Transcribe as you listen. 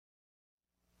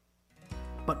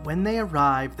But when they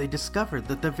arrived, they discovered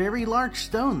that the very large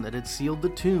stone that had sealed the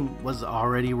tomb was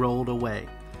already rolled away.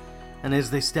 And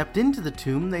as they stepped into the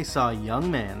tomb, they saw a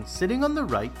young man sitting on the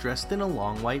right dressed in a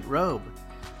long white robe.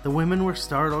 The women were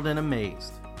startled and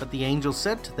amazed, but the angel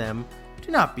said to them,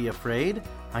 "Do not be afraid.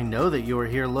 I know that you are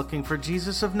here looking for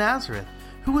Jesus of Nazareth,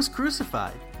 who was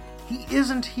crucified. He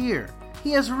isn't here.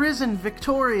 He has risen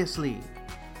victoriously."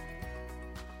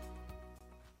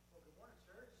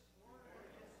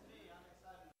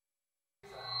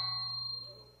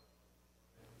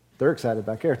 They're excited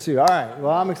back here too. All right.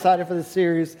 Well, I'm excited for this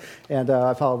series, and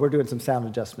we're doing some sound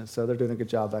adjustments, so they're doing a good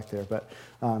job back there. But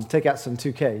take out some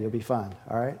 2K, you'll be fine.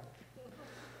 All right.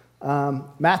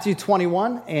 Matthew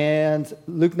 21 and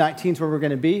Luke 19 is where we're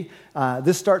going to be.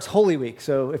 This starts Holy Week.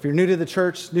 So if you're new to the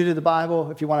church, new to the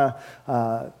Bible, if you want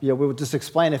to, we will just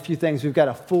explain a few things. We've got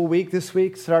a full week this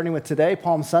week, starting with today,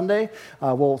 Palm Sunday.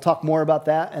 We'll talk more about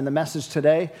that in the message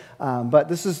today. But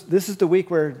this is the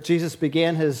week where Jesus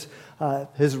began his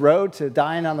road to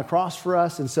dying on the cross for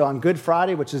us. And so on Good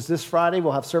Friday, which is this Friday,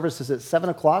 we'll have services at 7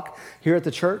 o'clock here at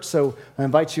the church. So I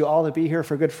invite you all to be here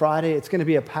for Good Friday. It's going to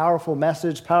be a powerful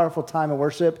message, powerful time of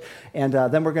worship. And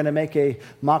then we're going to make a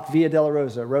mock Via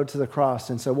Dolorosa, Road to the Cross.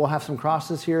 And so we'll have some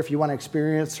crosses here if you want to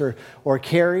experience or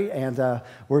carry. And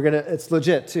it's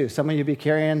legit too. Some of you will be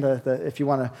carrying if you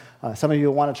want to, some of you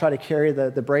will want to try to carry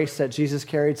the brace that Jesus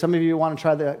carried. Some of you want to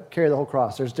try to carry the whole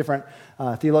cross. There's different,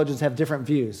 theologians have different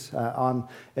views on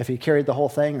if he carried the whole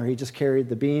thing or he just carried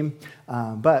the beam.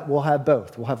 But we'll have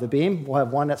both. We'll have the beam. We'll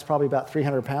have one that's probably about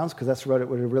 300 pounds because that's what it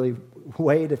would have really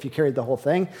weighed if you carried the whole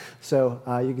thing. So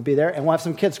you could be there. And we'll have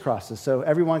some kids' crosses so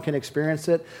everyone can experience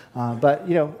it. But,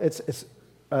 it's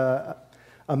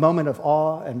a moment of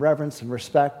awe and reverence and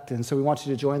respect. And so we want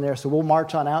you to join there. So we'll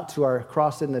march on out to our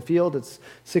cross in the field. It's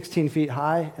 16 feet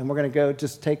high. And we're going to go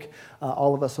just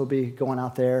all of us will be going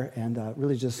out there and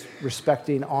really just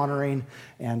respecting, honoring,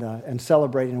 and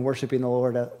celebrating and worshiping the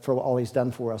Lord for all he's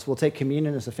done for us. We'll take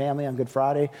communion as a family on Good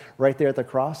Friday, right there at the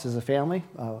cross as a family.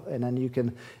 And then you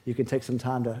can take some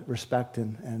time to respect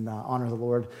and honor the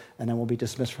Lord. And then we'll be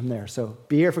dismissed from there. So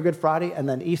be here for Good Friday. And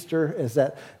then Easter is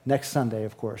that next Sunday,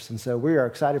 of course. And so we are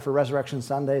excited for Resurrection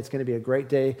Sunday. It's going to be a great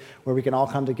day where we can all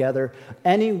come together.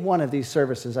 Any one of these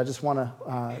services, I just want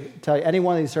to tell you, any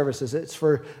one of these services, it's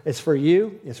for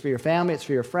you, it's for your family, it's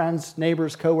for your friends,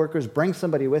 neighbors, coworkers. Bring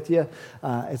somebody with you.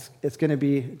 It's going to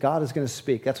be, God is going to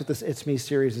speak. That's what this It's Me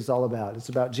series is all about. It's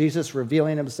about Jesus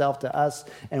revealing himself to us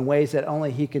in ways that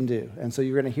only he can do. And so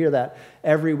you're going to hear that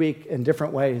every week in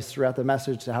different ways throughout the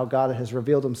message to how God has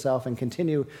revealed himself and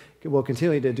will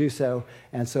continue to do so.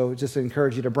 And so just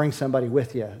encourage you to bring somebody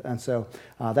with you. And so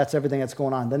that's everything that's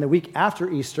going on. Then the week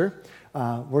after Easter,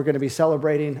 we're going to be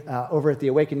celebrating over at the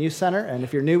Awaken Youth Center. And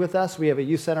if you're new with us, we have a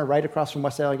youth center right across from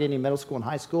West Allegheny Middle School and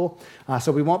High School.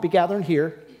 So we won't be gathering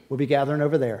here. We'll be gathering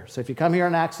over there. So if you come here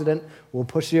on accident, we'll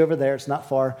push you over there. It's not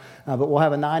far. But we'll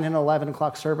have a 9 and 11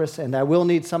 o'clock service. And I will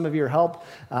need some of your help.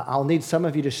 I'll need some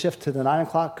of you to shift to the 9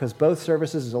 o'clock because both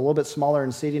services is a little bit smaller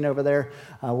in seating over there.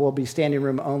 We'll be standing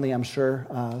room only, I'm sure.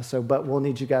 But we'll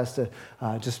need you guys to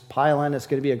just pile in. It's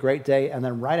going to be a great day. And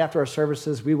then right after our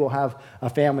services, we will have a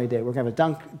family day. We're going to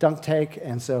have a dunk tank.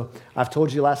 And so I've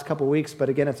told you the last couple of weeks, but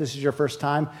again, if this is your first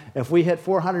time, if we hit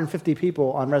 450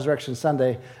 people on Resurrection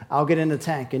Sunday, I'll get in the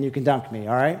tank and you can dunk me,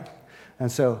 all right?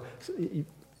 And so you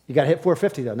got to hit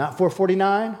 450 though, not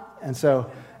 449. And so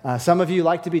some of you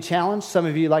like to be challenged. Some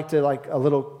of you like a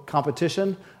little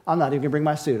competition. I'm not even going to bring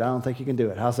my suit. I don't think you can do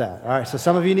it. How's that? All right, so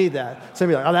some of you need that. Some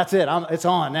of you are like, oh, that's it. It's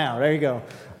on now. There you go.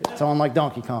 It's on like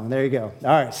Donkey Kong. There you go. All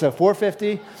right, so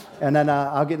 450, and then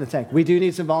I'll get in the tank. We do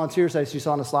need some volunteers, as you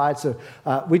saw on the slide, so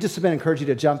we just have been encouraging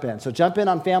you to jump in. So jump in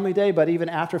on Family Day, but even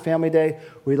after Family Day,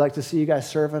 we'd like to see you guys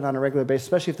serving on a regular basis,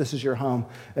 especially if this is your home.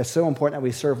 It's so important that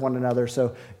we serve one another.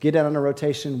 So get in on a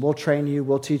rotation. We'll train you.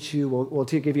 We'll teach you. We'll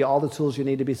give you all the tools you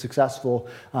need to be successful.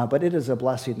 But it is a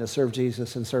blessing to serve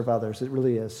Jesus and serve others. It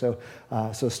really is. So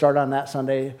start on that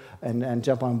Sunday and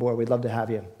jump on board. We'd love to have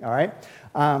you. All right?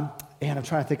 And I'm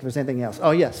trying to think if there's anything else. Oh,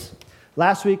 yes.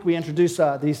 Last week, we introduced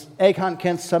these egg hunt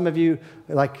kits. Some of you,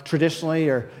 like traditionally,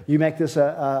 or you make this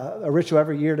a ritual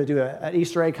every year to do an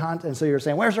Easter egg hunt. And so you're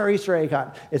saying, where's our Easter egg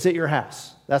hunt? It's at your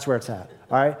house. That's where it's at.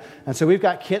 All right? And so we've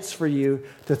got kits for you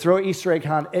to throw an Easter egg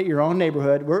hunt at your own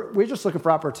neighborhood. We're just looking for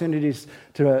opportunities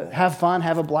to have fun,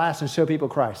 have a blast, and show people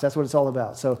Christ. That's what it's all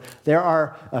about. So there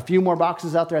are a few more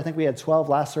boxes out there. I think we had 12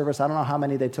 last service. I don't know how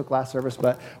many they took last service,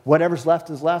 but whatever's left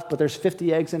is left. But there's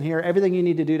 50 eggs in here. Everything you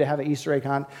need to do to have an Easter egg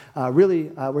hunt.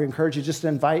 We encourage you just to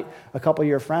invite a couple of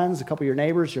your friends, a couple of your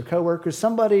neighbors, your coworkers,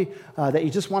 somebody that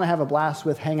you just want to have a blast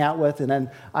with, hang out with, and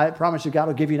then I promise you God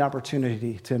will give you an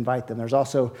opportunity to invite them. There's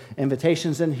also invitation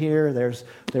invitations in here.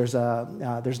 There's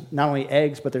not only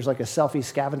eggs, but there's like a selfie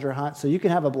scavenger hunt. So you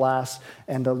can have a blast,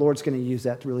 and the Lord's going to use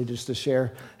that to really just to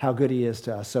share how good he is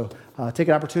to us. So take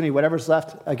an opportunity, whatever's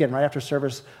left, again, right after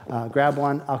service, grab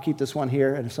one. I'll keep this one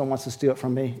here, and if someone wants to steal it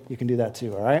from me, you can do that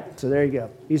too, all right? So there you go.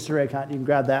 Easter egg hunt, you can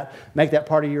grab that. Make that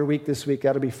part of your week this week.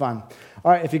 That'll be fun.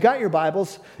 All right, if you got your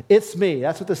Bibles, it's me.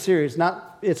 That's what the series,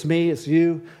 not it's me, it's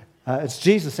you. It's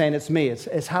Jesus saying it's me.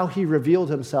 It's how he revealed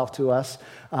himself to us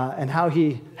and how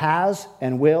he has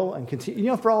and will and continue. You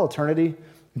know, for all eternity,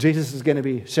 Jesus is going to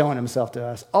be showing himself to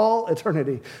us. All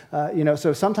eternity.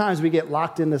 So sometimes we get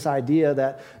locked in this idea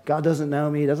that God doesn't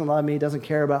know me, doesn't love me, doesn't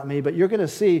care about me. But you're going to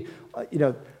see,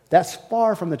 that's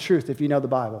far from the truth if you know the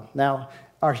Bible. Now,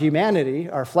 our humanity,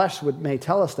 our flesh may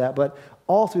tell us that, but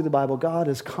all through the Bible, God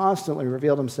has constantly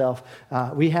revealed himself.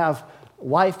 We have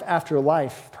life after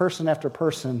life, person after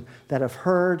person that have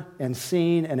heard and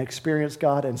seen and experienced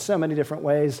God in so many different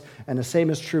ways, and the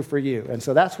same is true for you. And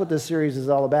so that's what this series is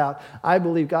all about. I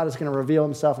believe God is going to reveal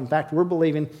himself. In fact, we're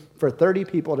believing for 30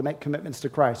 people to make commitments to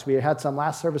Christ. We had some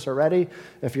last service already.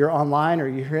 If you're online or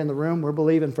you're here in the room, we're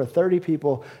believing for 30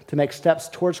 people to make steps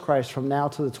towards Christ from now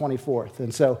to the 24th.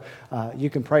 And so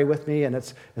you can pray with me, and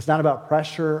it's not about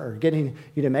pressure or getting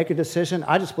you to make a decision.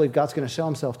 I just believe God's going to show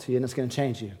himself to you, and it's going to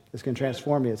change you. It's going to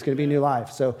transform you. It's going to be a new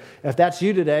life. So if that's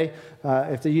you today,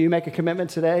 if you make a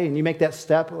commitment today and you make that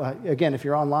step, again, if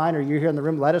you're online or you're here in the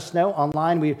room, let us know.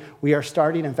 Online, we are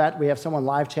starting. In fact, we have someone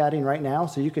live chatting right now,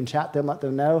 so you can chat them, let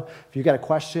them know. If you've got a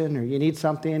question or you need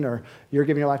something or you're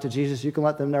giving your life to Jesus, you can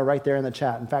let them know right there in the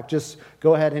chat. In fact, just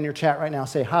go ahead in your chat right now,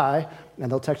 say hi,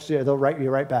 and they'll text you, they'll write you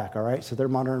right back, all right? So they're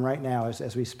monitoring right now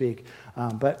as we speak.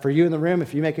 But for you in the room,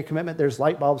 if you make a commitment, there's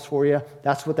light bulbs for you.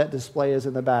 That's what that display is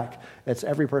in the back. It's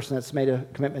every person that's made a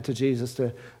commitment to Jesus,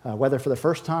 to whether for the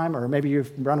first time or maybe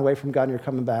you've run away from God and you're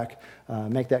coming back,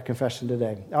 make that confession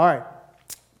today. All right.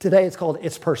 Today it's called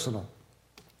It's Personal.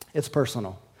 It's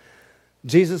personal.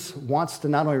 Jesus wants to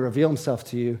not only reveal himself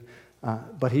to you,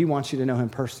 but he wants you to know him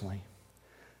personally.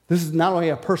 This is not only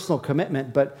a personal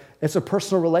commitment, but it's a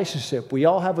personal relationship we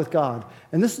all have with God.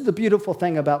 And this is the beautiful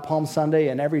thing about Palm Sunday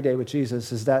and every day with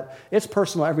Jesus is that it's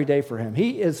personal every day for him.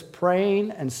 He is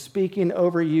praying and speaking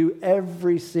over you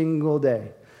every single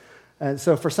day. And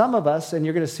so for some of us, and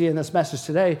you're going to see in this message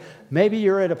today, maybe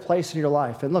you're at a place in your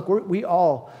life. And look, we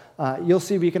all, you'll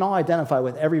see we can all identify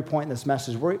with every point in this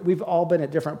message. We've all been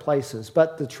at different places.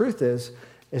 But the truth is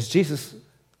Jesus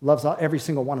loves every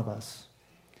single one of us.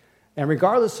 And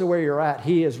regardless of where you're at,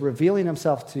 he is revealing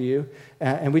himself to you.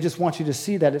 And we just want you to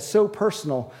see that. It's so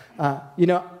personal.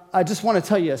 I just want to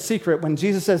tell you a secret. When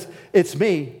Jesus says, it's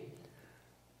me,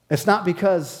 it's not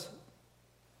because,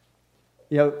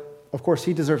 of course,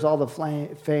 he deserves all the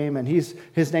fame, and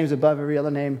his name's above every other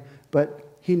name,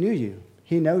 but he knew you.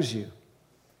 He knows you.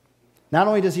 Not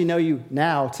only does he know you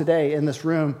now, today, in this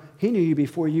room, he knew you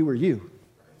before you were you.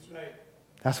 That's right.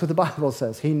 That's what the Bible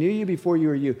says. He knew you before you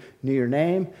were you. Knew your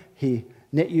name. He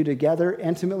knit you together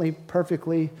intimately,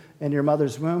 perfectly in your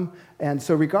mother's womb. And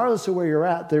so regardless of where you're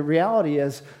at, the reality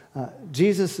is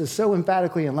Jesus is so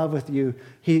emphatically in love with you.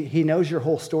 He knows your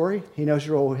whole story. He knows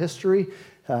your whole history.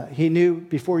 He knew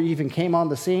before you even came on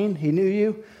the scene. He knew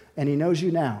you, and he knows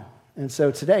you now. And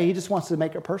so today, he just wants to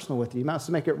make it personal with you. He wants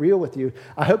to make it real with you.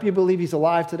 I hope you believe he's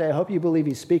alive today. I hope you believe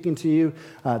he's speaking to you.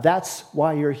 That's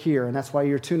why you're here, and that's why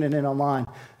you're tuning in online.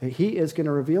 He is going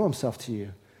to reveal himself to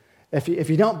you. If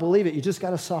you don't believe it, you just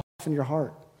got to soften your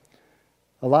heart.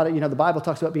 A lot of, the Bible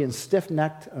talks about being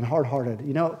stiff-necked and hard-hearted.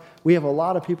 We have a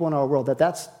lot of people in our world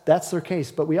that's their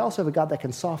case, but we also have a God that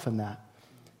can soften that.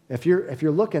 If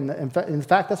you're looking, in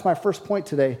fact, that's my first point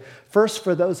today. First,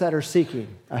 for those that are seeking.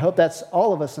 I hope that's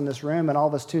all of us in this room and all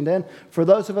of us tuned in. For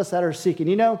those of us that are seeking.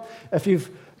 If you've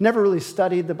never really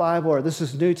studied the Bible or this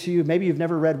is new to you, maybe you've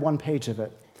never read one page of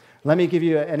it. Let me give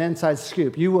you an inside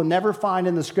scoop. You will never find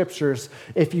in the scriptures,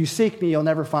 if you seek me, you'll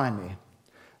never find me.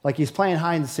 Like he's playing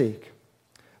hide and seek.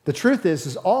 The truth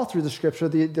is all through the scripture,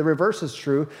 the reverse is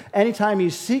true. Anytime you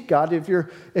seek God, if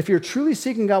you're truly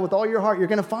seeking God with all your heart, you're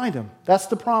going to find him. That's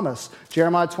the promise.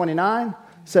 Jeremiah 29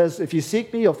 says, if you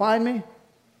seek me, you'll find me.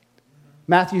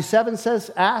 Matthew 7 says,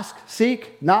 ask,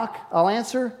 seek, knock, I'll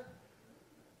answer.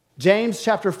 James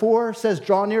chapter 4 says,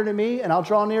 draw near to me and I'll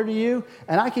draw near to you.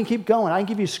 And I can keep going. I can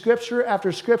give you scripture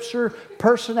after scripture,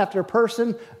 person after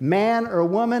person, man or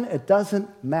woman, it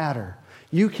doesn't matter.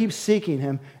 You keep seeking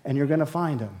him, and you're going to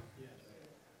find him. Yes.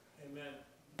 Amen.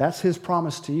 That's his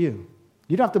promise to you.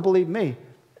 You don't have to believe me.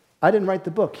 I didn't write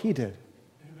the book. He did.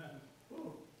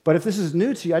 Amen. But if this is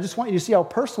new to you, I just want you to see how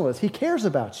personal it is. He cares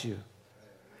about you.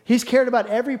 He's cared about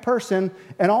every person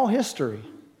in all history.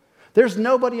 There's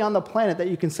nobody on the planet that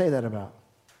you can say that about.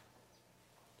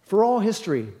 For all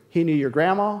history, he knew your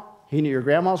grandma, he knew your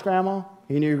grandma's grandma,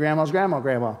 he knew your grandma's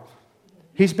grandma.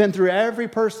 He's been through every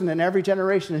person in every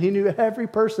generation, and he knew every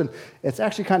person. It's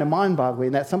actually kind of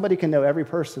mind-boggling that somebody can know every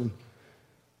person.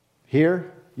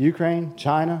 Here, Ukraine,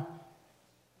 China,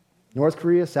 North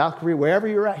Korea, South Korea, wherever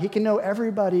you're at, he can know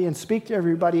everybody and speak to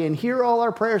everybody and hear all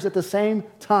our prayers at the same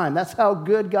time. That's how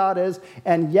good God is,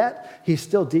 and yet he's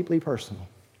still deeply personal.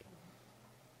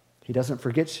 He doesn't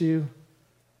forget you.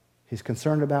 He's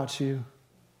concerned about you.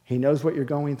 He knows what you're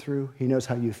going through. He knows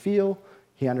how you feel.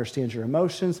 He understands your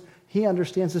emotions. He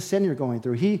understands the sin you're going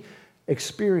through. He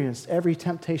experienced every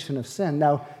temptation of sin.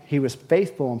 Now, he was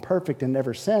faithful and perfect and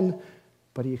never sinned,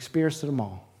 but he experienced them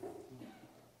all.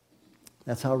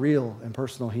 That's how real and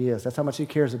personal he is. That's how much he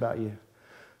cares about you.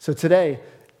 So today,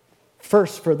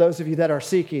 first, for those of you that are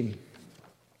seeking,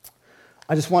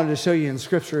 I just wanted to show you in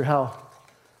Scripture how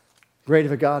great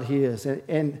of a God he is.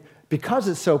 And because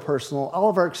it's so personal, all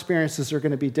of our experiences are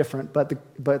going to be different, but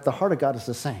the heart of God is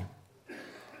the same.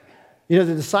 You know,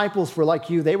 the disciples were like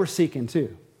you. They were seeking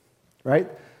too, right?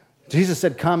 Jesus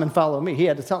said, come and follow me. He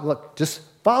had to tell them, look, just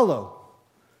follow,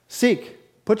 seek.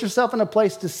 Put yourself in a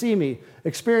place to see me,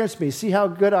 experience me, see how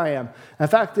good I am. In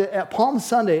fact, at Palm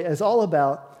Sunday is all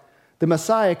about the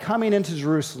Messiah coming into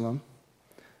Jerusalem.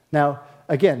 Now,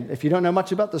 again, if you don't know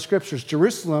much about the Scriptures,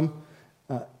 Jerusalem,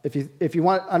 if you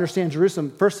want to understand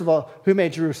Jerusalem, first of all, who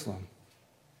made Jerusalem?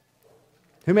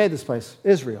 Who made this place?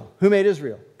 Israel. Who made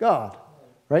Israel? God,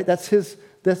 right? That's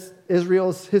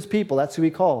Israel's his people. That's who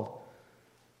he called.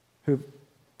 Who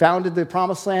founded the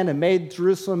Promised Land and made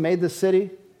Jerusalem, made the city.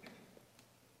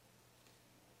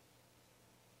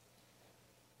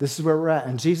 This is where we're at.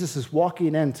 And Jesus is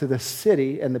walking into the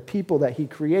city and the people that he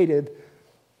created,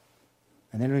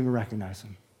 and they don't even recognize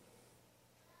him.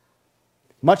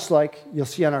 Much like you'll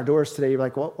see on our doors today, you're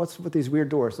like, well, what's with these weird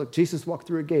doors? Look, Jesus walked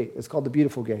through a gate. It's called the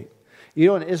Beautiful Gate. You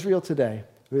know, in Israel today,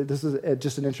 this is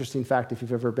just an interesting fact if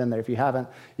you've ever been there. If you haven't,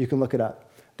 you can look it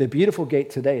up. The Beautiful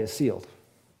Gate today is sealed.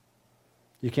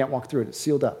 You can't walk through it. It's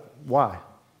sealed up. Why?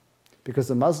 Because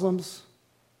the Muslims,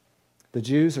 the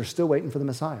Jews, are still waiting for the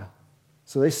Messiah.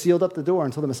 So they sealed up the door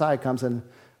until the Messiah comes, and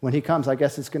when he comes, I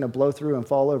guess it's going to blow through and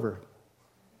fall over.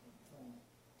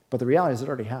 But the reality is it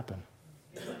already happened.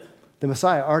 The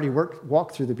Messiah already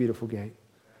walked through the Beautiful Gate.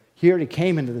 He already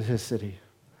came into his city.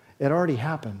 It already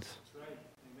happened. That's right.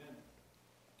 Amen.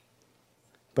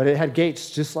 But it had gates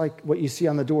just like what you see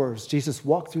on the doors. Jesus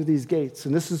walked through these gates,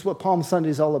 and this is what Palm Sunday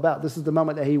is all about. This is the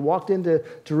moment that he walked into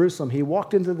Jerusalem. He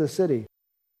walked into the city.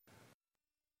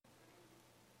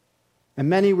 And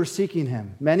many were seeking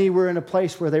him. Many were in a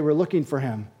place where they were looking for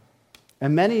him.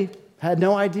 And many had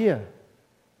no idea.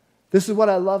 This is what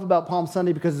I love about Palm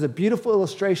Sunday because it's a beautiful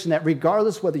illustration that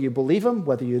regardless whether you believe him,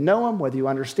 whether you know him, whether you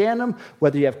understand him,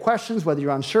 whether you have questions, whether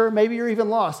you're unsure, maybe you're even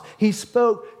lost, he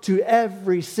spoke to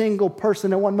every single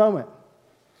person in one moment.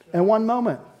 In one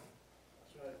moment.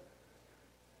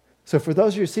 So for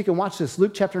those of you who seek and watch this,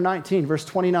 Luke chapter 19, verse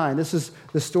 29, this is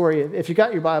the story. If you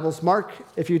got your Bibles,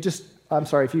 if you just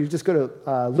go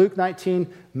to Luke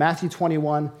 19, Matthew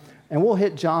 21, and we'll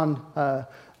hit John's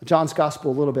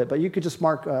gospel a little bit, but you could just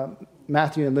mark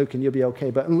Matthew and Luke and you'll be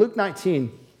okay. But in Luke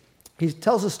 19, he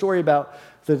tells a story about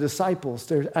the disciples.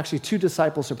 There's actually two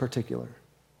disciples in particular.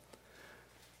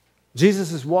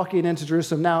 Jesus is walking into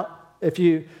Jerusalem. Now,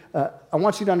 I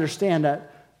want you to understand that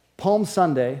Palm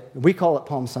Sunday, we call it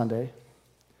Palm Sunday.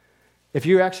 If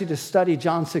you actually just study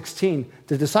John 16,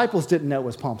 the disciples didn't know it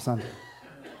was Palm Sunday.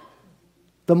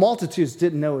 The multitudes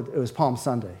didn't know it was Palm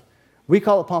Sunday. We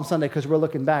call it Palm Sunday because we're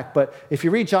looking back. But if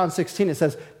you read John 16, it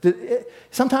says,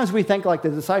 sometimes we think like the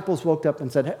disciples woke up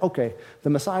and said, hey, okay, the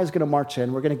Messiah is going to march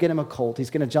in. We're going to get him a colt. He's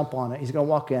going to jump on it. He's going to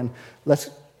walk in. Let's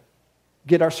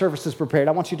get our services prepared.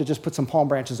 I want you to just put some palm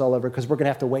branches all over because we're going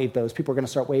to have to wave those. People are going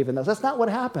to start waving those. That's not what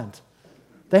happened.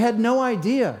 They had no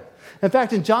idea. In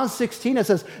fact, in John 16, it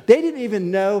says they didn't even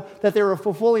know that they were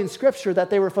fulfilling Scripture, that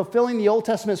they were fulfilling the Old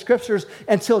Testament Scriptures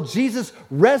until Jesus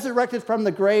resurrected from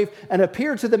the grave and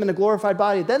appeared to them in a glorified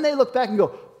body. Then they look back and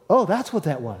go, oh, that's what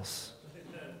that was.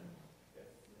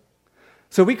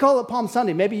 So we call it Palm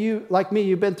Sunday. Maybe you, like me,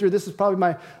 you've been through, this is probably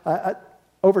my,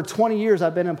 over 20 years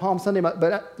I've been in Palm Sunday,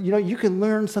 but you can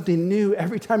learn something new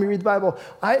every time you read the Bible.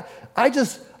 I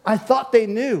thought they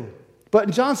knew. But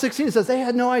in John 16, it says they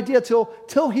had no idea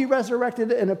till he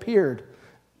resurrected and appeared.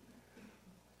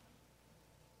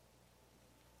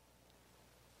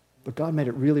 But God made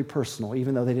it really personal,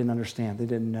 even though they didn't understand, they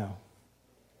didn't know.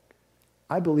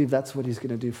 I believe that's what he's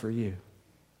going to do for you.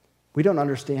 We don't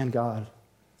understand God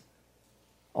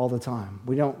all the time.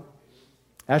 We don't,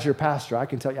 as your pastor, I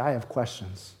can tell you I have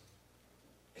questions.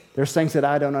 There's things that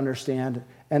I don't understand.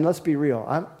 And let's be real.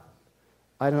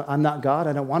 I'm not God.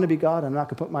 I don't want to be God. I'm not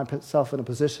going to put myself in a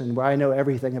position where I know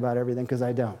everything about everything, because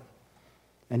I don't.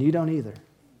 And you don't either.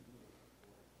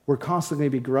 We're constantly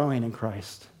going to be growing in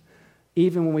Christ.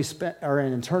 Even when we are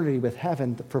in eternity with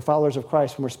heaven, for followers of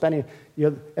Christ, when we're spending,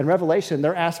 in Revelation,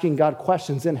 they're asking God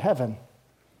questions in heaven.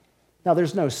 Now,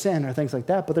 there's no sin or things like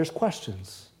that, but there's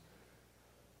questions.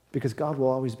 Because God will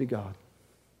always be God.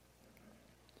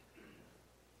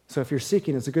 So if you're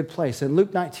seeking, it's a good place. In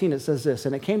Luke 19, it says this,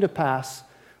 and it came to pass,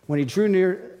 when he drew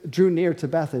near to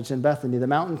Bethphage in Bethany, the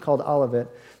mountain called Olivet,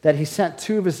 that he sent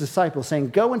 2 of his disciples, saying,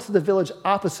 go into the village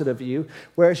opposite of you,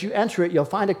 where as you enter it, you'll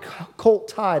find a colt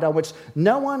tied on which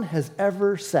no one has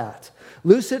ever sat.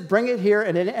 Loose it, bring it here,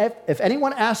 and if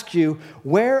anyone asks you,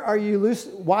 why are you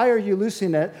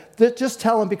loosing it, just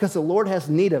tell them, because the Lord has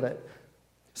need of it.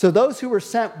 So those who were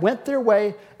sent went their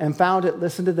way and found it,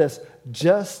 listen to this,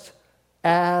 just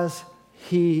as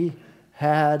he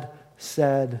had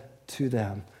said to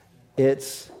them.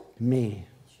 It's me.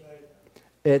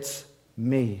 It's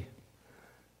me.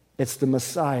 It's the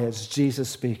Messiah. It's Jesus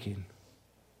speaking.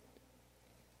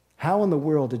 How in the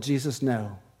world did Jesus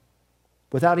know,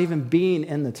 without even being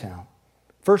in the town,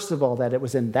 first of all, that it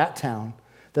was in that town,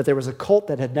 that there was a colt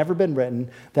that had never been ridden,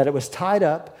 that it was tied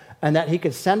up, and that he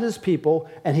could send his people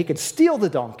and he could steal the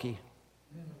donkey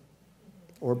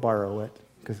or borrow it,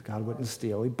 because God wouldn't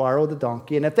steal. He borrowed the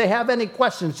donkey. And if they have any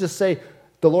questions, just say,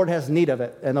 the Lord has need of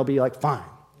it. And they'll be like, fine.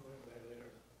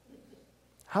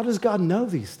 How does God know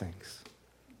these things?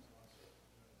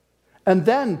 And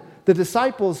then the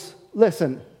disciples,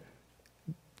 listen,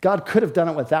 God could have done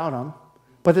it without them,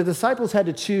 but the disciples had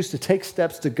to choose to take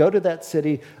steps to go to that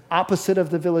city opposite of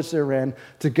the village they're in,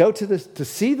 to go to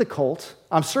see the colt.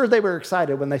 I'm sure they were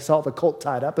excited when they saw the colt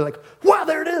tied up. They're like, wow,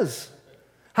 there it is.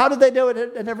 How did they know it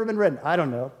had never been ridden? I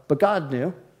don't know, but God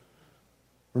knew.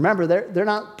 Remember, they're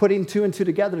not putting 2 and 2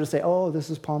 together to say, oh, this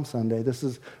is Palm Sunday.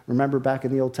 Remember back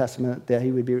in the Old Testament that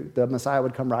the Messiah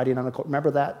would come riding on a colt.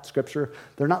 Remember that scripture?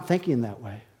 They're not thinking that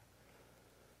way.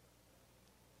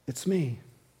 It's me.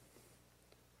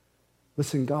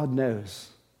 Listen, God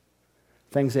knows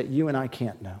things that you and I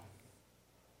can't know.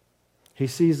 He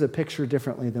sees the picture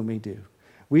differently than we do.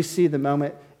 We see the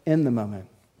moment in the moment.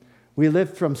 We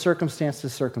live from circumstance to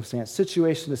circumstance,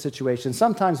 situation to situation,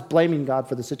 sometimes blaming God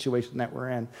for the situation that we're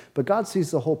in. But God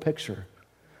sees the whole picture.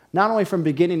 Not only from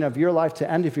beginning of your life to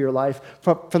end of your life,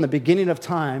 from the beginning of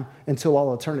time until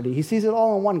all eternity. He sees it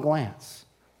all in one glance.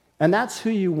 And that's who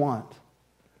you want,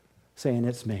 saying,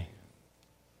 it's me.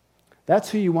 That's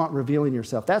who you want revealing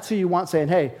yourself. That's who you want saying,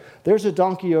 hey, there's a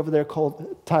donkey over there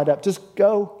tied up. Just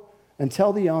go and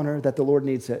tell the owner that the Lord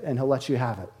needs it, and he'll let you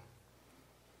have it.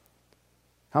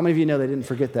 How many of you know they didn't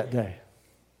forget that day?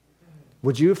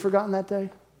 Would you have forgotten that day?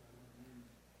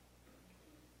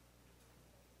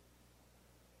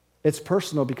 It's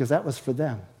personal because that was for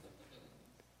them.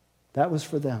 That was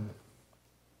for them.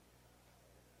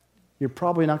 You're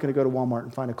probably not going to go to Walmart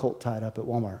and find a colt tied up at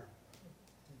Walmart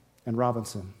and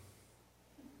Robinson.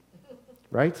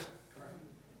 Right?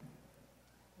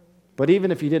 But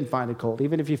even if you didn't find a colt,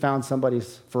 even if you found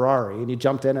somebody's Ferrari and you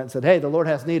jumped in it and said, hey, the Lord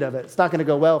has need of it, it's not going to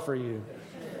go well for you.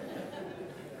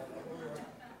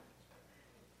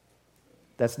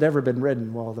 That's never been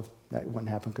ridden. Well, that wouldn't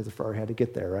happen because the Ferrari had to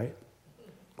get there, right?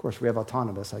 Of course, we have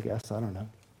autonomous, I guess. I don't know.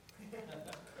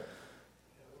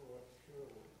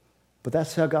 But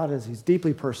that's how God is. He's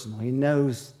deeply personal. He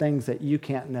knows things that you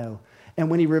can't know.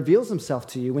 And when he reveals himself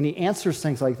to you, when he answers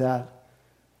things like that,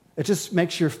 it just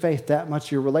makes your faith that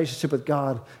much, your relationship with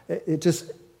God, it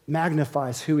just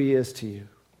magnifies who he is to you.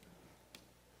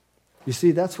 You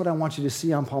see, that's what I want you to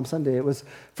see on Palm Sunday. It was,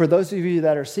 for those of you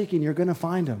that are seeking, you're going to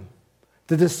find him.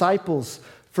 The disciples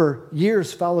for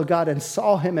years followed God and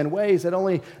saw him in ways that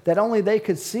only they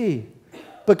could see.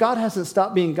 But God hasn't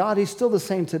stopped being God. He's still the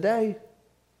same today.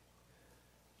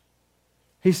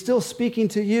 He's still speaking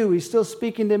to you. He's still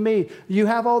speaking to me. You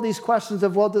have all these questions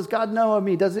of, well, does God know of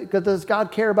me? Does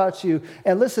God care about you?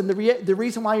 And listen, the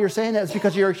reason why you're saying that is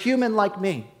because you're a human like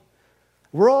me.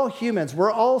 We're all humans.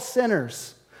 We're all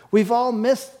sinners. We've all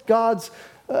missed God's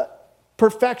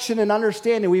perfection and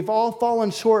understanding. We've all fallen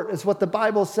short, is what the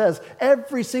Bible says.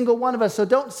 Every single one of us. So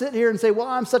don't sit here and say, well,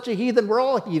 I'm such a heathen. We're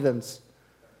all heathens.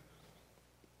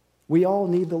 We all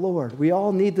need the Lord. We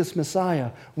all need this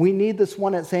Messiah. We need this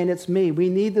one that's saying, it's me. We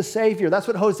need the Savior. That's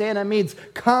what Hosanna means.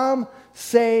 Come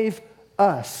save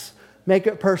us. Make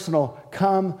it personal.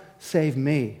 Come save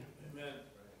me. Amen.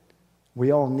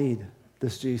 We all need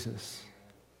this Jesus.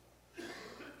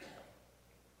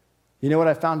 You know what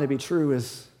I found to be true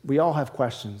is we all have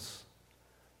questions.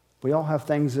 We all have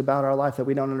things about our life that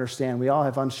we don't understand. We all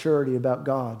have unsurety about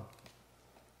God.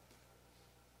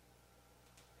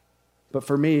 But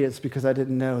for me, it's because I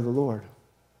didn't know the Lord.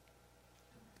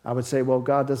 I would say, well,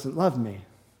 God doesn't love me.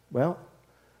 Well,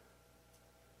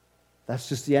 that's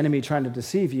just the enemy trying to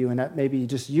deceive you, and that may be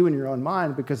just you in your own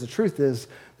mind, because the truth is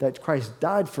that Christ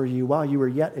died for you while you were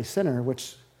yet a sinner,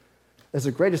 which is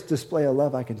the greatest display of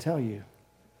love I can tell you.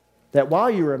 That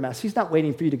while you were a mess, he's not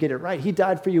waiting for you to get it right. He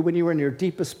died for you when you were in your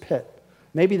deepest pit.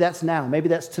 Maybe that's now. Maybe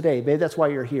that's today. Maybe that's why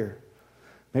you're here.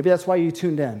 Maybe that's why you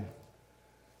tuned in.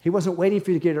 He wasn't waiting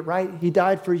for you to get it right. He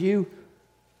died for you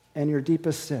and your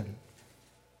deepest sin.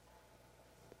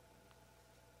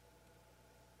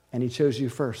 And he chose you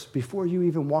first. Before you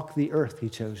even walked the earth, he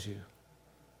chose you.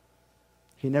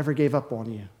 He never gave up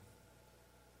on you.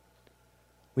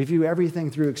 We view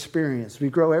everything through experience. We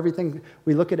grow everything.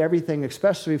 We look at everything,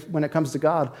 especially when it comes to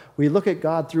God. We look at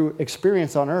God through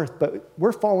experience on earth, but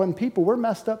we're fallen people. We're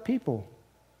messed up people.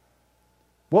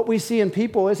 What we see in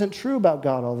people isn't true about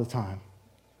God all the time.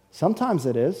 Sometimes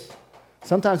it is.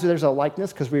 Sometimes there's a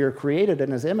likeness because we were created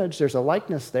in his image. There's a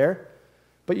likeness there.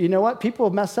 But you know what? People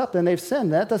have messed up and they've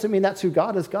sinned. That doesn't mean that's who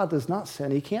God is. God does not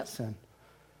sin. He can't sin.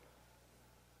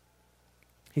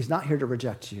 He's not here to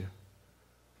reject you.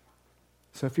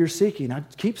 So if you're seeking,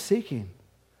 keep seeking.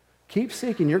 Keep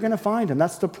seeking. You're going to find him.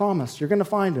 That's the promise. You're going to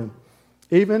find him.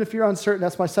 Even if you're uncertain,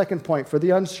 that's my second point, for the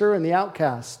unsure and the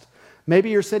outcast. Maybe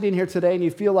you're sitting here today and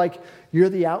you feel like you're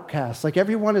the outcast, like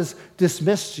everyone has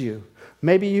dismissed you.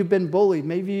 Maybe you've been bullied.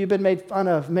 Maybe you've been made fun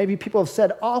of. Maybe people have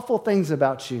said awful things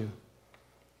about you.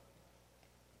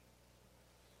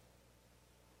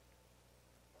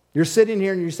 You're sitting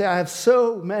here and you say, I have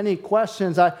so many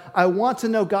questions. I want to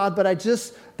know God, but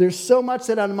there's so much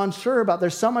that I'm unsure about.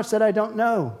 There's so much that I don't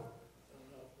know.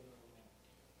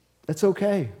 It's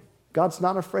okay. God's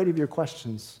not afraid of your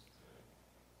questions.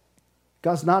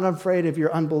 God's not afraid of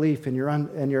your unbelief and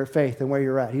your faith and where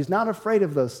you're at. He's not afraid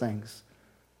of those things.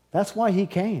 That's why he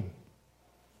came.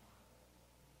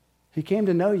 He came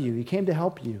to know you. He came to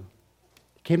help you.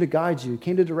 He came to guide you. He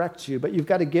came to direct you. But you've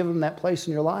got to give him that place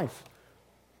in your life.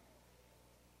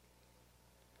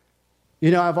 You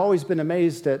know, I've always been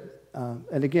amazed at,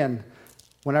 and again,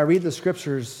 when I read the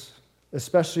scriptures,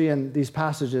 especially in these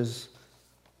passages,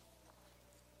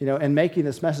 you know, and making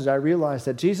this message, I realized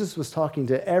that Jesus was talking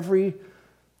to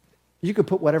you could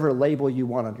put whatever label you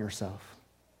want on yourself.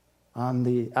 I'm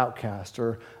the outcast,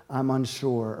 or I'm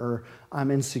unsure, or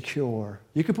I'm insecure.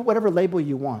 You could put whatever label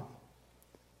you want.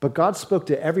 But God spoke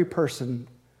to every person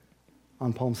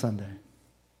on Palm Sunday.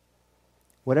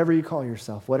 Whatever you call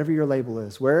yourself, whatever your label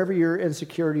is, wherever your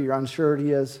insecurity, your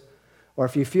unsurety is, or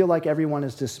if you feel like everyone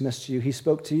has dismissed you, he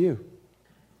spoke to you.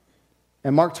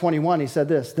 In Mark 21, he said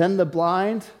this, then the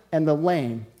blind and the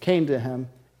lame came to him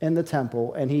in the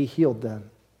temple, and he healed them.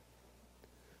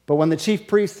 But when the chief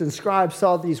priests and scribes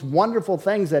saw these wonderful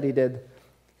things that he did,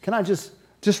 can I just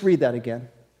read that again?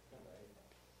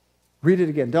 Read it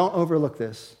again. Don't overlook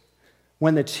this.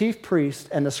 When the chief priests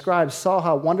and the scribes saw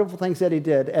how wonderful things that he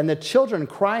did, and the children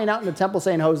crying out in the temple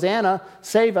saying, Hosanna,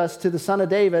 save us to the Son of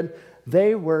David,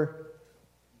 they were,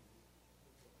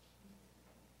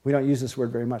 we don't use this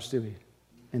word very much, do we?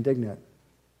 Indignant.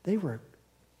 They were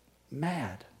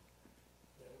mad.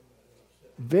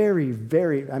 Very,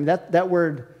 very, I mean, that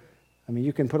word, I mean,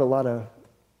 you can put a lot of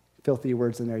filthy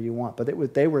words in there you want, but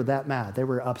they were that mad. They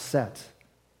were upset.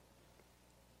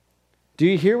 Do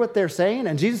you hear what they're saying?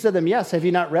 And Jesus said to them, yes, have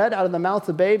you not read, out of the mouths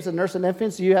of babes and nurse and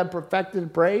infants, you have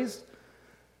perfected praise?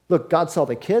 Look, God saw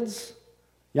the kids,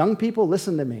 young people,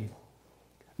 listen to me.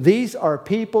 These are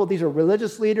people, these are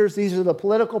religious leaders, these are the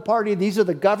political party, these are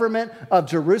the government of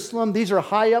Jerusalem, these are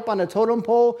high up on a totem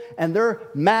pole, and they're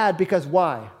mad because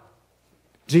why?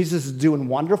 Jesus is doing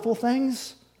wonderful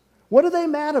things? What are they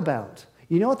mad about?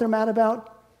 You know what they're mad about?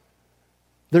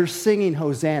 They're singing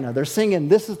Hosanna. They're singing,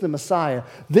 this is the Messiah.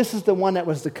 This is the one that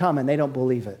was to come, and they don't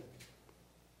believe it.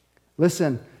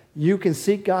 Listen, you can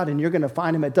seek God, and you're going to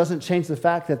find him. It doesn't change the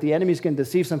fact that the enemy's going to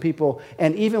deceive some people.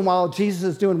 And even while Jesus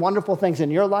is doing wonderful things in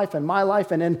your life and my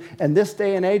life and in this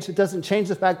day and age, it doesn't change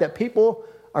the fact that people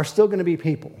are still going to be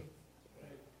people.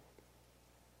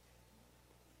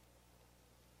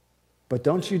 But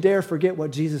don't you dare forget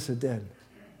what Jesus did.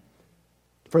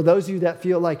 For those of you that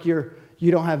feel like you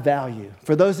don't have value.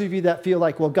 For those of you that feel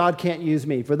like, well, God can't use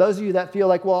me. For those of you that feel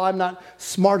like, well, I'm not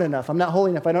smart enough. I'm not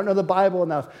holy enough. I don't know the Bible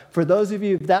enough. For those of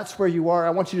you, if that's where you are,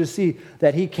 I want you to see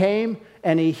that he came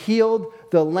and he healed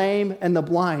the lame and the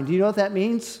blind. Do you know what that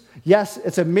means? Yes,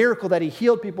 it's a miracle that he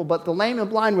healed people, but the lame and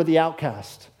blind were the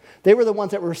outcast. They were the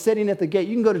ones that were sitting at the gate.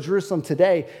 You can go to Jerusalem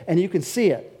today and you can see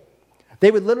it.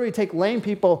 They would literally take lame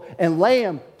people and lay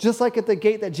them, just like at the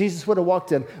gate that Jesus would have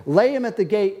walked in, lay them at the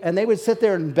gate, and they would sit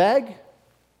there and beg.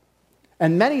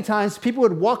 And many times people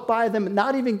would walk by them and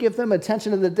not even give them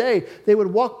attention of the day. They would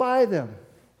walk by them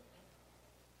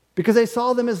because they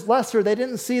saw them as lesser. They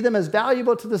didn't see them as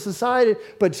valuable to the society,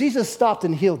 but Jesus stopped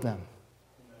and healed them.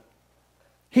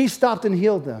 He stopped and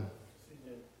healed them.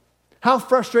 How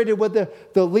frustrated would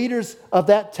the leaders of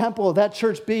that temple, of that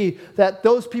church be, that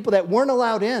those people that weren't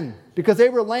allowed in because they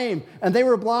were lame and they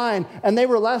were blind and they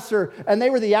were lesser and they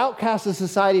were the outcasts of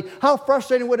society, how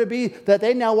frustrating would it be that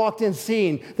they now walked in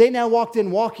seeing, they now walked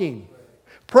in walking,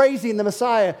 praising the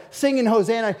Messiah, singing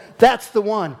Hosanna? That's the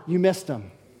one. You missed him.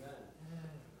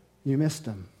 You missed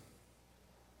him.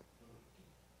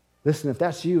 Listen, if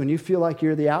that's you and you feel like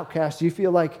you're the outcast, you feel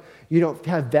like you don't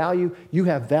have value, you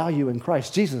have value in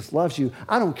Christ. Jesus loves you.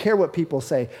 I don't care what people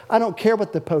say. I don't care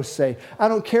what the posts say. I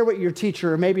don't care what your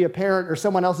teacher or maybe a parent or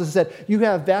someone else has said. You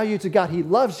have value to God. He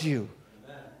loves you.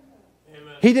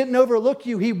 Amen. He didn't overlook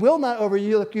you. He will not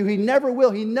overlook you. He never will.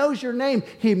 He knows your name.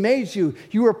 He made you.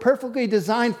 You were perfectly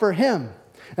designed for him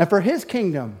and for his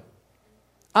kingdom.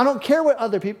 I don't care what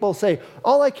other people say.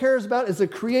 All I care about is the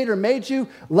Creator made you,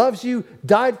 loves you,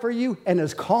 died for you, and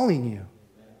is calling you.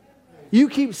 You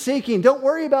keep seeking. Don't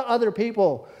worry about other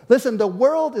people. Listen, the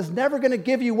world is never going to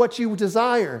give you what you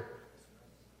desire.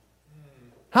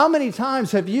 How many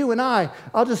times have you and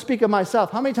I'll just speak of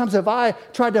myself, how many times have I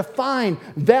tried to find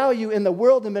value in the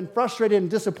world and been frustrated and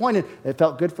disappointed? It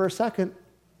felt good for a second.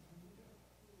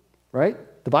 Right?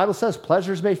 The Bible says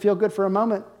pleasures may feel good for a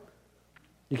moment.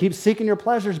 You keep seeking your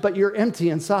pleasures, but you're empty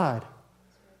inside.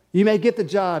 You may get the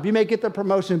job, you may get the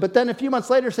promotion, but then a few months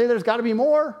later say there's got to be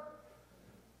more.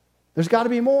 There's got to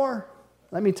be more.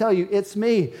 Let me tell you, it's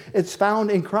me. It's found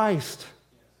in Christ.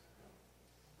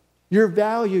 Your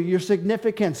value, your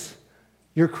significance,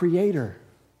 your Creator.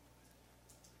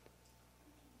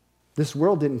 This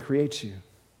world didn't create you.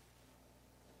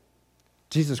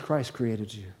 Jesus Christ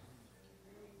created you.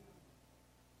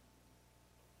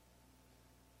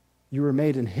 You were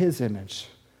made in his image.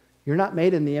 You're not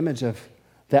made in the image of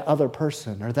that other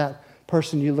person or that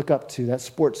person you look up to, that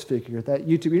sports figure, that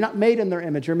YouTube. You're not made in their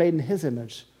image. You're made in his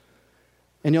image.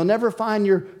 And you'll never find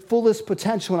your fullest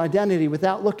potential and identity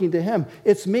without looking to him.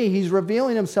 It's me. He's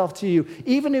revealing himself to you.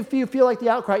 Even if you feel like the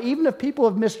outcry, even if people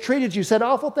have mistreated you, said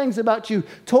awful things about you,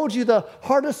 told you the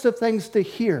hardest of things to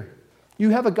hear,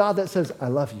 you have a God that says, I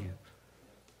love you.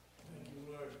 Thank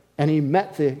you, Lord. And he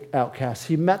met the outcasts.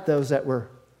 He met those that were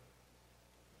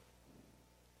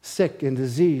sick and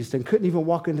diseased and couldn't even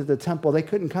walk into the temple. They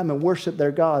couldn't come and worship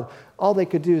their God. All they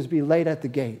could do is be laid at the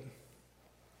gate.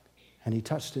 And he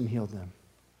touched and healed them.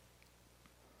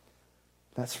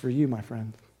 That's for you, my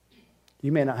friend.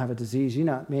 You may not have a disease. You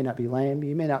may not be lame.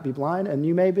 You may not be blind, and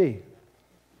you may be.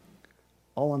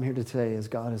 All I'm here to say is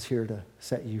God is here to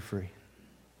set you free,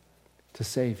 to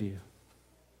save you.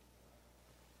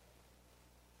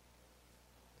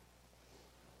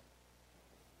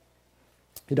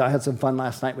 You know, I had some fun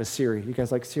last night with Siri. You guys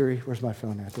like Siri? Where's my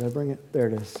phone at? Did I bring it? There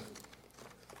it is.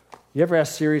 You ever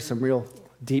ask Siri some real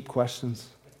deep questions?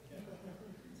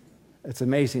 It's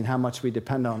amazing how much we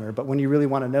depend on her. But when you really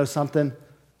want to know something,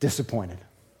 disappointed.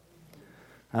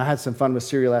 And I had some fun with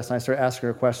Siri last night. I started asking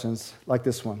her questions like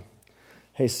this one.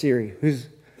 Hey, Siri,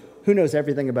 who knows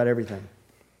everything about everything?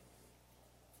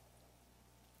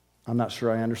 I'm not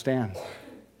sure I understand.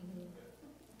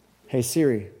 Hey,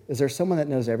 Siri, is there someone that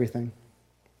knows everything?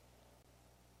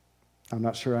 I'm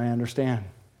not sure I understand.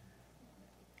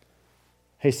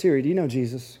 Hey, Siri, do you know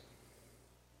Jesus?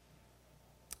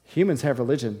 Humans have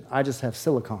religion. I just have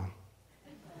silicon.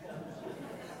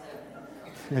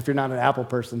 If you're not an Apple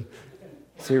person,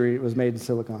 Siri was made in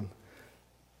silicon.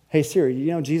 Hey, Siri, do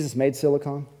you know Jesus made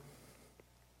silicon?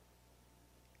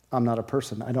 I'm not a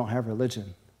person. I don't have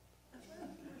religion.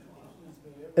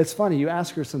 It's funny. You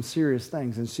ask her some serious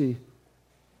things, and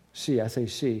I say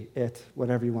she, it,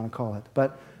 whatever you want to call it.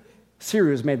 But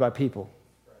Siri was made by people,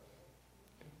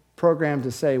 programmed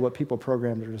to say what people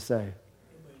programmed her to say.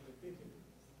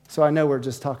 So I know we're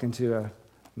just talking to a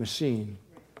machine,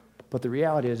 but the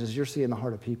reality is you're seeing the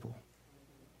heart of people,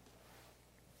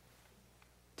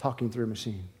 talking through a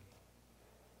machine.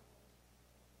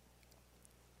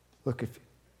 Look, if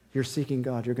you're seeking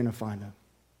God, you're going to find him.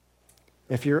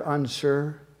 If you're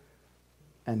unsure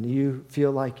and you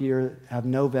feel like you have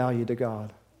no value to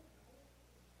God,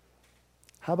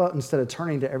 how about instead of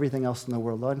turning to everything else in the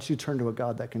world, why don't you turn to a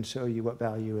God that can show you what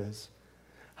value is?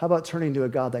 How about turning to a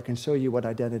God that can show you what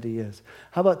identity is?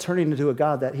 How about turning to a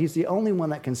God that he's the only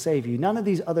one that can save you? None of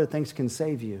these other things can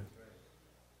save you.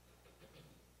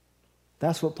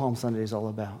 That's what Palm Sunday is all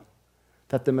about.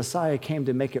 that the Messiah came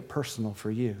to make it personal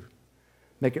for you,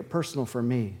 make it personal for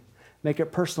me, make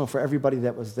it personal for everybody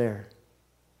that was there.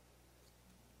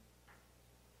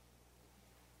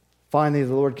 Finally,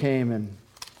 the Lord came and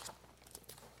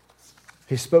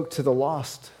he spoke to the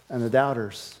lost and the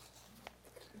doubters.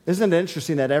 Isn't it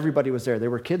interesting that everybody was there? There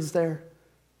were kids there.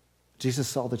 Jesus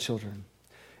saw the children.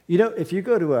 You know, if you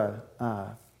go to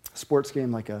a sports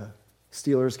game like a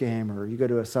Steelers game, or you go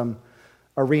to some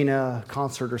arena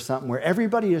concert or something where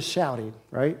everybody is shouting,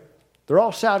 right? They're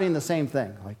all shouting the same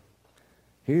thing. Like,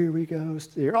 here we go.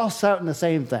 You're all shouting the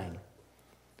same thing.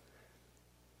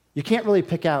 You can't really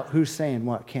pick out who's saying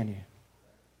what, can you?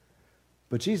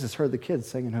 But Jesus heard the kids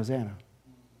singing Hosanna.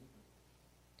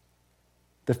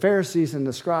 The Pharisees and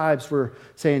the scribes were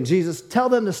saying, Jesus, tell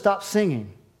them to stop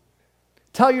singing.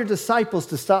 Tell your disciples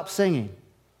to stop singing.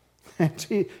 And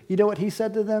you know what he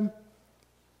said to them?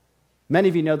 Many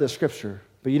of you know the scripture,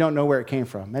 but you don't know where it came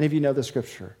from. Many of you know the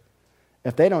scripture.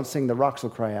 If they don't sing, the rocks will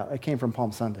cry out. It came from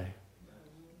Palm Sunday.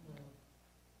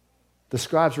 The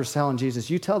scribes were telling Jesus,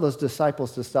 you tell those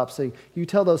disciples to stop singing. You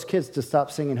tell those kids to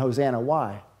stop singing Hosanna.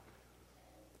 Why?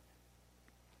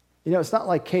 You know, it's not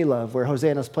like Caleb where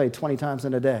Hosanna's played 20 times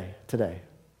in a day today.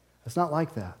 It's not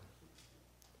like that.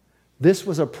 This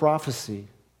was a prophecy.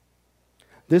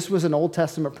 This was an Old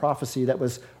Testament prophecy that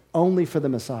was only for the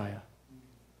Messiah.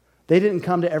 They didn't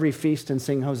come to every feast and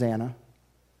sing Hosanna.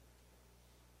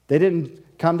 They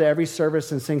didn't come to every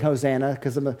service and sing Hosanna,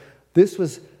 because this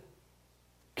was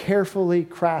carefully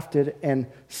crafted and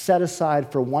set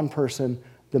aside for one person,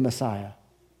 the Messiah.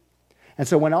 And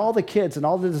so when all the kids and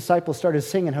all the disciples started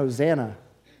singing Hosanna,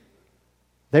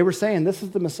 they were saying, this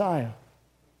is the Messiah.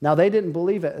 Now, they didn't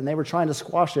believe it, and they were trying to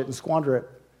squash it and squander it.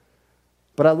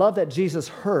 But I love that Jesus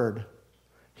heard.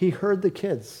 He heard the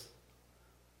kids.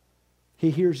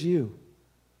 He hears you.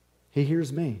 He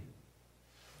hears me.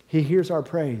 He hears our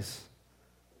praise.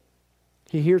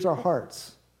 He hears our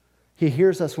hearts. He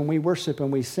hears us when we worship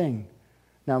and we sing.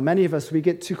 Now, many of us, we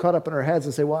get too caught up in our heads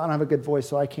and say, well, I don't have a good voice,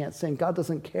 so I can't sing. God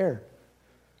doesn't care.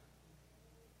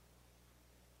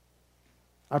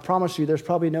 I promise you, there's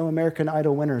probably no American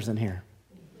Idol winners in here.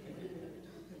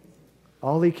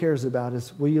 All he cares about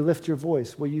is, will you lift your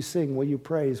voice? Will you sing? Will you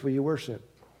praise? Will you worship?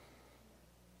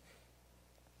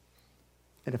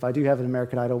 And if I do have an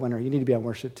American Idol winner, you need to be on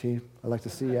worship team. I'd like to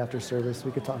see you after service.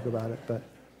 We could talk about it. But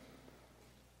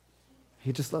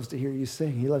he just loves to hear you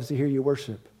sing. He loves to hear you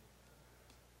worship.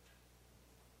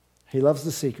 He loves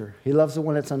the seeker. He loves the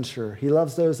one that's unsure. He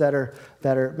loves those that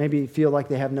are maybe feel like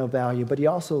they have no value. But he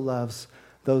also loves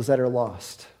those that are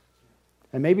lost.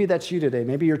 And maybe that's you today.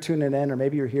 Maybe you're tuning in, or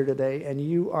maybe you're here today and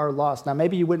you are lost. Now,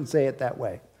 maybe you wouldn't say it that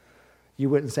way. You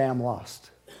wouldn't say, I'm lost.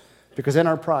 Because in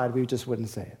our pride, we just wouldn't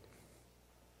say it.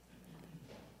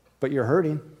 But you're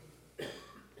hurting.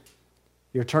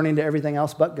 You're turning to everything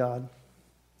else but God.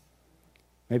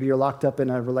 Maybe you're locked up in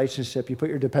a relationship. You put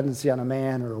your dependency on a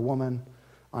man or a woman,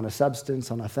 on a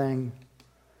substance, on a thing,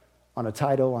 on a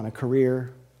title, on a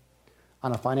career,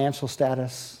 on a financial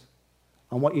status,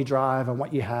 on what you drive, on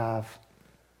what you have.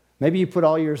 Maybe you put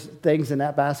all your things in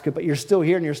that basket, but you're still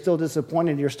here and you're still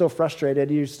disappointed, you're still frustrated,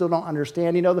 you still don't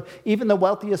understand. You know, even the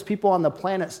wealthiest people on the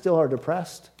planet still are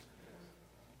depressed.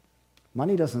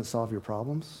 Money doesn't solve your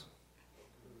problems.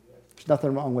 There's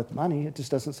nothing wrong with money. It just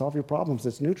doesn't solve your problems.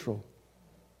 It's neutral.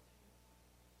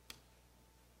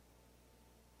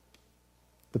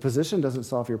 The position doesn't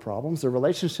solve your problems. The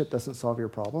relationship doesn't solve your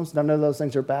problems. None of those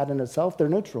things are bad in itself. They're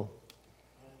neutral.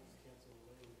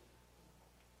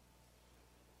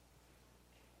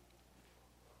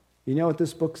 You know what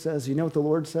this book says? You know what the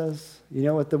Lord says? You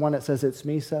know what the one that says it's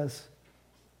me says?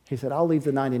 He said, I'll leave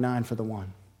the 99 for the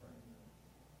one.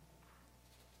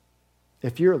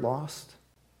 If you're lost,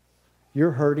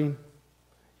 you're hurting,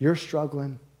 you're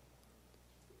struggling,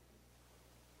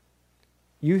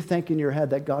 you think in your head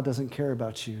that God doesn't care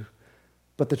about you,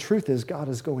 but the truth is God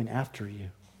is going after you.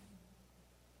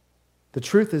 The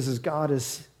truth is God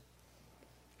has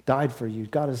died for you.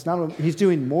 God is not, he's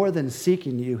doing more than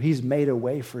seeking you. He's made a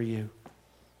way for you.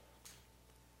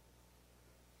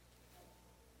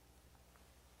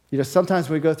 You know, sometimes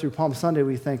when we go through Palm Sunday,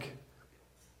 we think,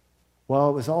 well,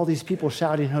 it was all these people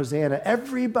shouting Hosanna.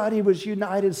 Everybody was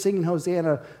united singing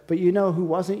Hosanna, but you know who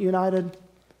wasn't united?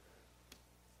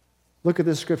 Look at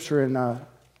this scripture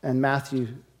in Matthew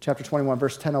chapter 21,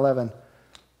 verse 10, 11.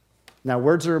 Now,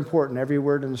 words are important. Every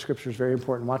word in the scripture is very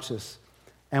important. Watch this.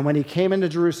 And when he came into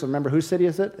Jerusalem, remember, whose city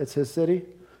is it? It's his city.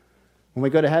 When we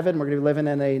go to heaven, we're going to be living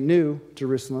in a new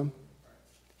Jerusalem.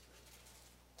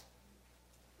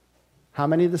 How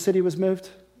many of the city was moved?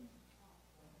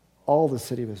 All the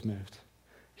city was moved.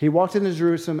 He walked into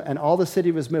Jerusalem, and all the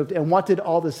city was moved. And what did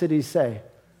all the cities say?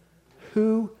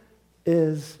 Who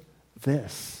is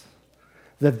this?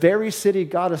 The very city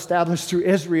God established through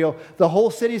Israel, the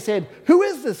whole city said, who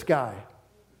is this guy?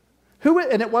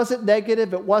 And it wasn't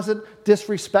negative, it wasn't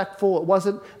disrespectful, it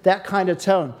wasn't that kind of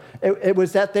tone. It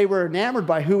was that they were enamored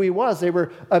by who he was. They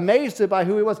were amazed by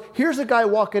who he was. Here's a guy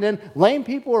walking in, lame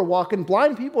people are walking,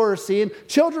 blind people are seeing,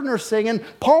 children are singing,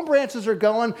 palm branches are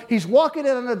going. He's walking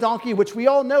in on a donkey, which we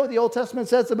all know the Old Testament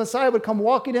says the Messiah would come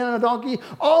walking in on a donkey.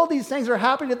 All these things are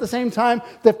happening at the same time.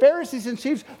 The Pharisees and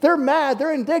chiefs, they're mad,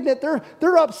 they're indignant,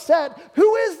 they're upset.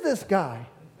 Who is this guy?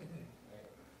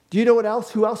 Do you know what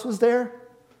else? Who else was there?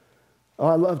 Oh,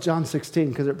 I love John 16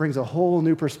 because it brings a whole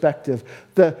new perspective.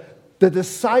 The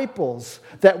disciples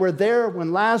that were there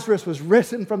when Lazarus was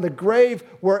risen from the grave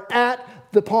were at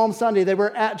the Palm Sunday. They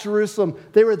were at Jerusalem.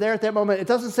 They were there at that moment. It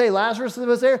doesn't say Lazarus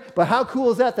was there, but how cool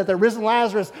is that the risen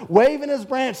Lazarus waving his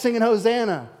branch singing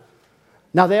Hosanna?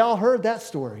 Now they all heard that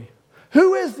story.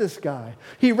 Who is this guy?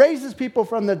 He raises people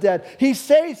from the dead. He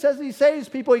says he saves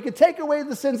people. He can take away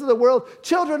the sins of the world.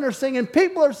 Children are singing.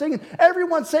 People are singing.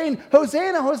 Everyone's saying,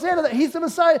 Hosanna, Hosanna, that he's the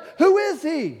Messiah. Who is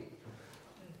he?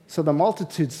 So the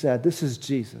multitude said, this is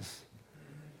Jesus,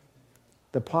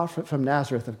 the prophet from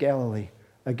Nazareth of Galilee.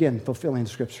 Again, fulfilling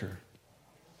Scripture.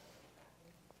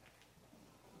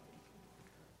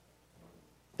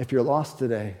 If you're lost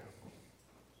today,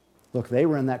 look, they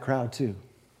were in that crowd too.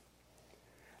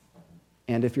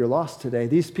 And if you're lost today,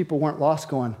 these people weren't lost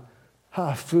going,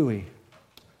 phooey.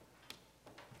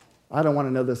 I don't want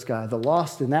to know this guy. The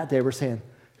lost in that day were saying,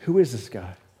 who is this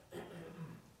guy?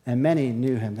 And many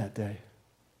knew him that day.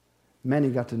 Many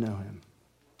got to know him.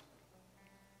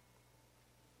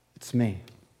 It's me.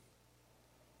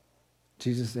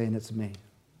 Jesus saying, it's me.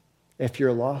 If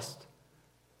you're lost,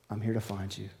 I'm here to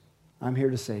find you. I'm here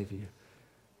to save you.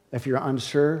 If you're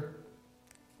unsure,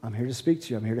 I'm here to speak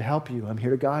to you. I'm here to help you. I'm here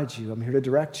to guide you. I'm here to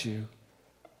direct you.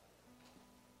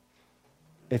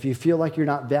 If you feel like you're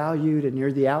not valued and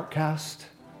you're the outcast,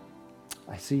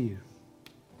 I see you.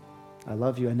 I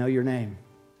love you. I know your name.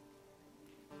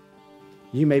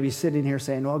 You may be sitting here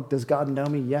saying, well, does God know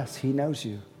me? Yes, he knows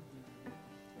you.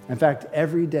 In fact,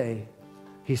 every day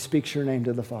he speaks your name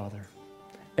to the Father.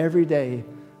 Every day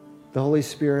the Holy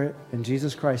Spirit and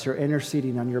Jesus Christ are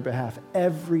interceding on your behalf.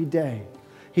 Every day.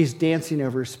 He's dancing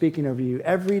over, speaking over you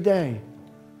every day.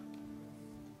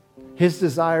 His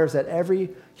desire is that every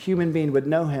human being would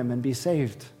know him and be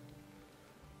saved.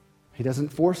 He doesn't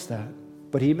force that,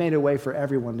 but he made a way for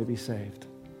everyone to be saved.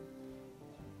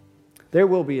 There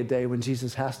will be a day when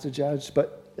Jesus has to judge,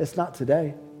 but it's not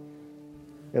today.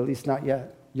 At least not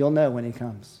yet. You'll know when he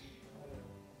comes.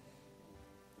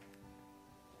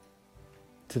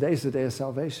 Today's the day of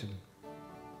salvation.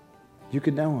 You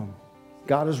could know him.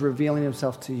 God is revealing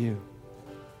himself to you.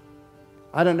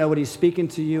 I don't know what he's speaking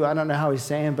to you. I don't know how he's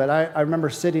saying, but I remember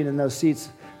sitting in those seats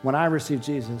when I received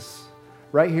Jesus,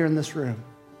 right here in this room.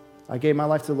 I gave my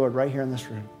life to the Lord right here in this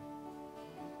room.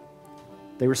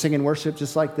 They were singing worship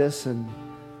just like this,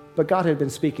 but God had been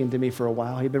speaking to me for a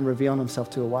while. He'd been revealing himself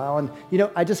to a while. And,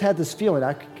 I just had this feeling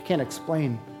I can't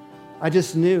explain. I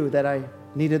just knew that I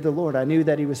needed the Lord. I knew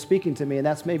that he was speaking to me,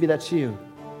 and maybe that's you.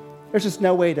 There's just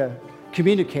no way to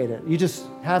communicate it. You just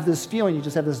have this feeling. You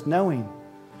just have this knowing.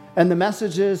 And the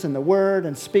messages and the word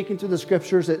and speaking through the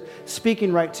scriptures, it's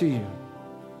speaking right to you.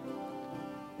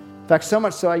 In fact, so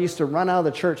much so I used to run out of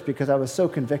the church because I was so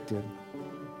convicted.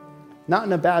 Not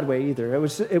in a bad way either.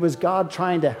 It was God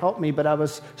trying to help me, but I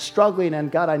was struggling, and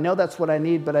God, I know that's what I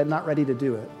need, but I'm not ready to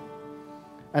do it.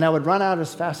 And I would run out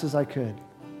as fast as I could.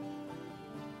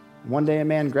 One day a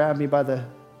man grabbed me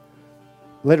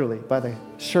literally by the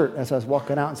shirt as I was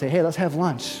walking out and say, hey, let's have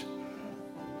lunch.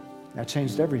 That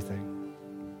changed everything.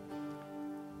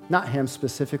 Not him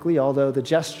specifically, although the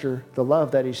gesture, the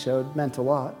love that he showed meant a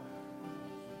lot.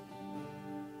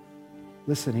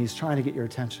 Listen, he's trying to get your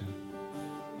attention.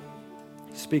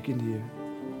 He's speaking to you.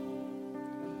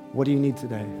 What do you need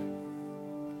today?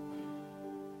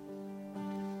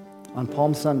 On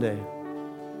Palm Sunday,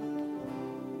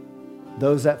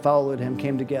 those that followed him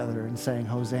came together and sang,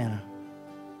 Hosanna,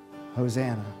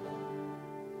 Hosanna.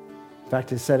 In fact,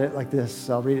 he said it like this.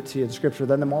 I'll read it to you in Scripture.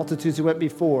 Then the multitudes who went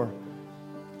before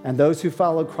and those who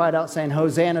followed cried out, saying,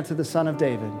 Hosanna to the Son of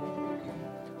David.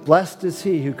 Blessed is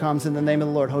he who comes in the name of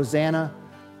the Lord. Hosanna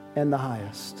in the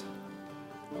highest.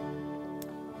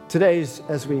 Today,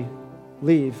 as we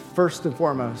leave, first and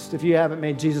foremost, if you haven't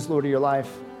made Jesus Lord of your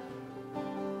life,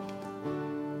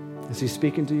 is he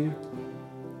speaking to you?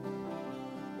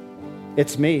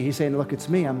 It's me. He's saying, look, it's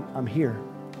me. I'm here.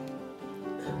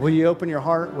 Will you open your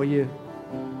heart? Will you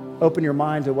open your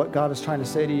mind to what God is trying to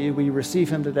say to you? Will you receive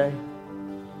him today?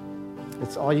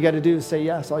 It's all you got to do is say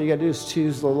yes. All you got to do is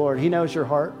choose the Lord. He knows your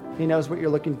heart. He knows what you're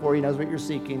looking for. He knows what you're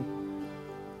seeking.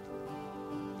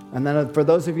 And then for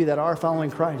those of you that are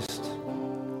following Christ,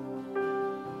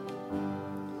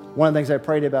 one of the things I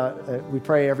prayed about, we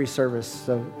pray every service.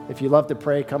 So if you love to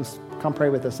pray, come pray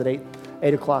with us at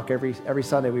 8 o'clock every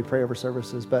Sunday. We pray over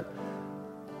services. But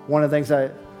one of the things I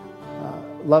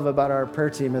love about our prayer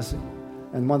team is,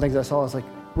 and one of the things I saw is like,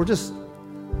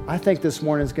 I think this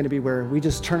morning is going to be where we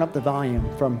just turn up the volume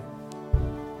from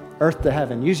earth to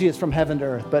heaven. Usually it's from heaven to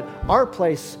earth, but our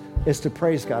place is to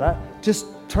praise God. Just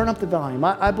turn up the volume.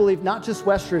 I believe not just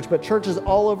Westridge, but churches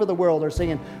all over the world are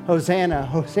singing, Hosanna,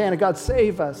 Hosanna. God,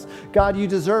 save us. God, you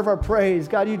deserve our praise.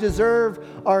 God, you deserve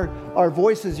our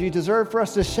voices. You deserve for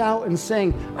us to shout and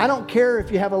sing. I don't care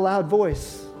if you have a loud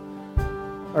voice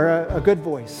or a good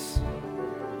voice.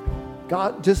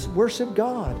 God, just worship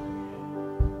God.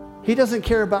 He doesn't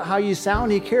care about how you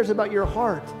sound. He cares about your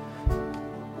heart.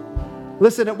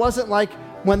 Listen, it wasn't like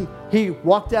when he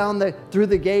walked through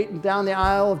the gate and down the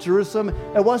aisle of Jerusalem,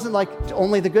 it wasn't like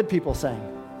only the good people sang.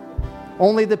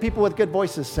 Only the people with good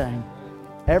voices sang.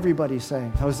 Everybody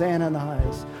sang, Hosanna in the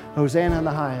highest, Hosanna in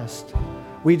the highest.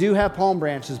 We do have palm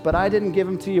branches, but I didn't give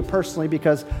them to you personally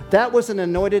because that was an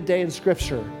anointed day in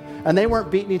Scripture. And they weren't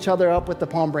beating each other up with the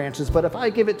palm branches. But if I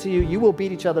give it to you, you will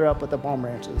beat each other up with the palm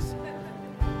branches.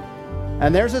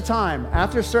 And there's a time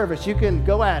after service you can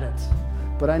go at it.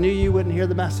 But I knew you wouldn't hear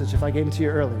the message if I gave it to you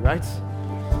early, right?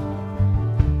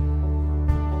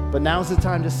 But now's the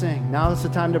time to sing. Now's the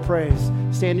time to praise.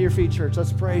 Stand to your feet, church.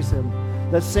 Let's praise him.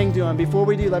 Let's sing to him. Before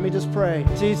we do, let me just pray.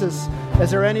 Jesus, is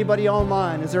there anybody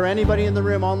online? Is there anybody in the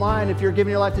room online? If you're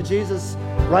giving your life to Jesus,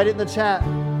 write it in the chat.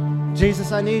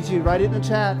 Jesus, I need you. Write it in the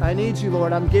chat. I need you,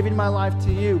 Lord. I'm giving my life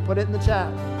to you. Put it in the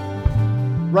chat.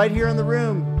 Right here in the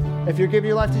room, if you're giving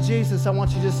your life to Jesus, I want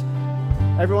you to just,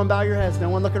 everyone bow your heads. No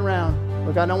one looking around.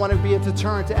 Look, I don't want to be a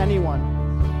deterrent to anyone.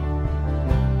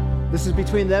 This is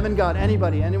between them and God.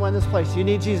 Anybody, anyone in this place, you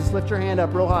need Jesus, lift your hand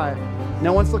up real high.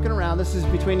 No one's looking around. This is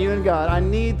between you and God. I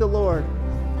need the Lord.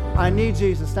 I need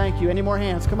Jesus. Thank you. Any more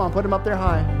hands? Come on, put them up there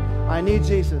high. I need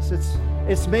Jesus.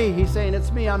 It's me. He's saying,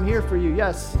 it's me. I'm here for you.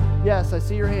 Yes, I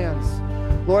see your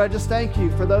hands. Lord, I just thank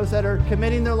you for those that are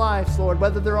committing their lives, Lord,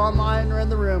 whether they're online or in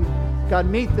the room. God,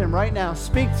 meet them right now.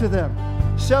 Speak to them.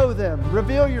 Show them.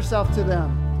 Reveal yourself to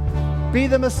them. Be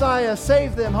the Messiah.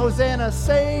 Save them. Hosanna.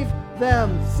 Save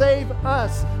them. Save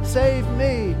us. Save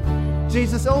me.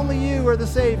 Jesus, only you are the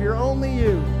Savior. Only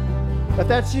you. If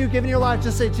that's you giving your life,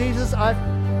 just say, Jesus,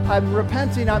 I'm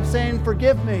repenting. I'm saying,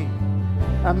 forgive me.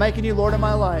 I'm making you Lord of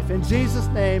my life. In Jesus'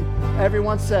 name,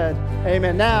 everyone said,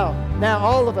 amen. Now,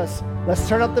 all of us, let's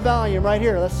turn up the volume right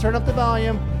here. Let's turn up the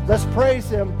volume. Let's praise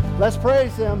him. Let's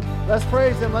praise him. Let's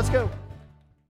praise him. Let's go.